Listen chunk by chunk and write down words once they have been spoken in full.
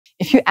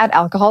if you add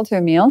alcohol to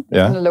a meal, it's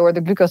going to lower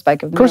the glucose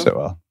spike of the meal. Of course it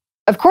will.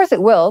 Of course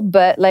it will,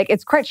 but like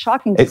it's quite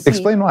shocking to see.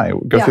 Explain why.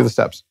 Go through the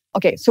steps.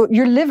 Okay, so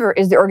your liver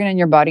is the organ in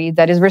your body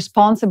that is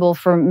responsible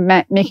for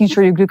making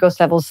sure your glucose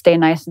levels stay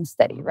nice and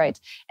steady, right?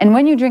 And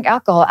when you drink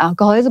alcohol,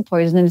 alcohol is a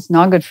poison and it's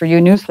not good for you.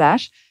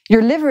 Newsflash.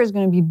 Your liver is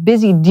going to be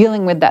busy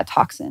dealing with that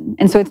toxin.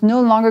 And so it's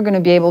no longer going to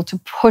be able to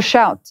push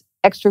out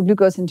extra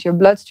glucose into your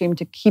bloodstream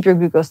to keep your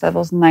glucose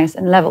levels nice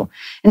and level.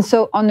 And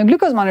so on the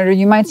glucose monitor,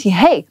 you might see,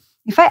 hey,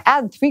 if I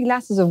add 3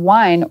 glasses of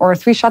wine or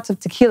 3 shots of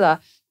tequila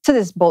to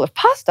this bowl of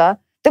pasta,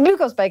 the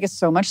glucose spike is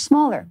so much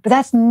smaller. But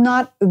that's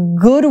not a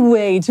good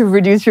way to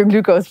reduce your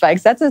glucose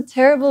spikes. That's a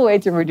terrible way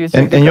to reduce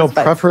your glucose spikes. And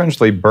you'll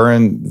preferentially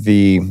burn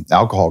the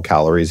alcohol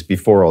calories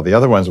before all the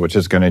other ones, which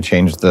is going to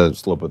change the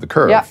slope of the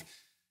curve. Yeah.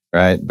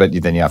 Right? But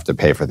then you have to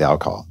pay for the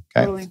alcohol.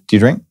 Okay. Totally. Do you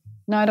drink?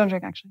 No, I don't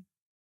drink, actually.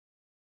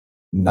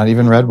 Not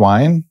even red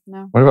wine?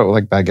 No. What about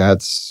like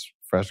baguettes,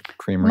 fresh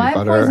creamery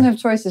butter? My poison of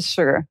choice is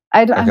sugar.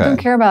 I don't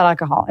care about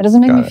alcohol. It doesn't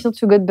make me feel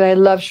too good, but I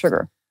love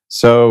sugar.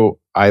 So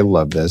I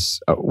love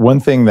this. One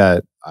thing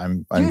that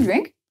Do you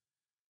drink?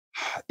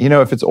 You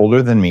know, if it's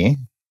older than me,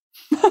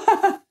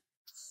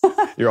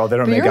 you're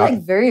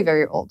like very,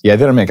 very old. Yeah,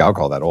 they don't make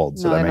alcohol that old,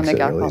 so that makes it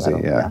really easy.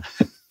 Yeah.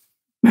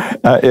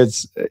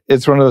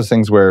 It's one of those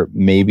things where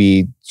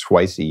maybe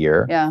twice a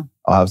year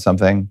I'll have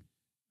something.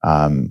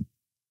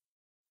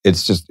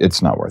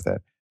 It's not worth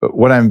it. But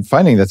what I'm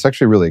finding that's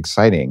actually really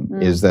exciting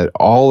is that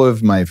all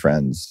of my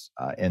friends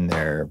in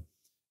their,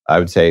 I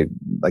would say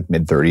like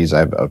mid-30s, I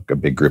have a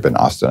big group in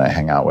Austin I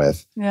hang out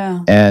with. Yeah.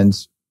 And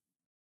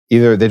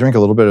either they drink a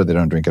little bit or they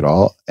don't drink at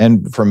all.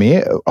 And for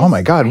me, oh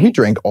my God, we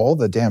drank all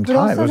the damn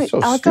time. It was so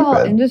the alcohol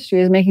stupid.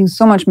 industry is making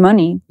so much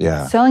money.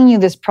 Yeah. Selling you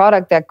this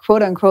product that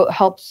quote unquote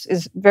helps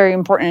is very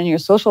important in your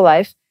social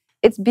life.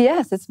 It's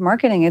BS. It's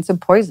marketing. It's a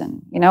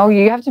poison. You know,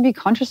 you have to be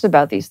conscious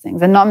about these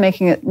things and not make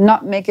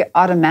it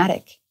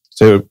automatic.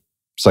 So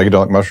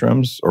psychedelic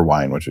mushrooms or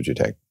wine, which would you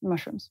take?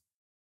 Mushrooms.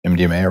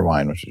 MDMA or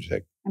wine, which would you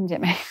take?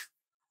 MDMA.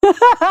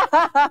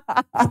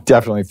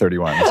 Definitely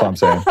 31, that's all I'm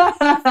saying.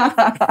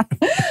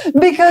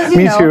 Because,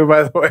 Me too,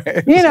 by the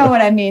way. You know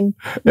what I mean.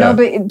 Yeah. No,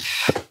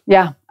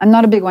 but I'm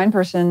not a big wine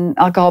person,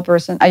 alcohol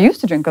person. I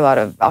used to drink a lot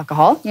of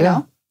alcohol, you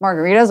know,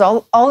 margaritas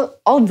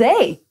all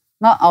day.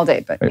 Not all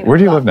day, but where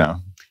do you live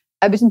now?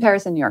 I was in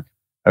Paris and New York.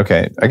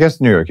 Okay. I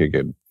guess New York, you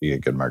get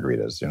good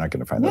margaritas. You're not going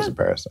to find those in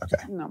Paris.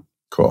 Okay. No.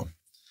 Cool.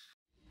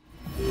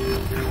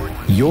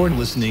 You're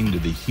listening to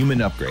The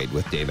Human Upgrade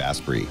with Dave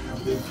Asprey.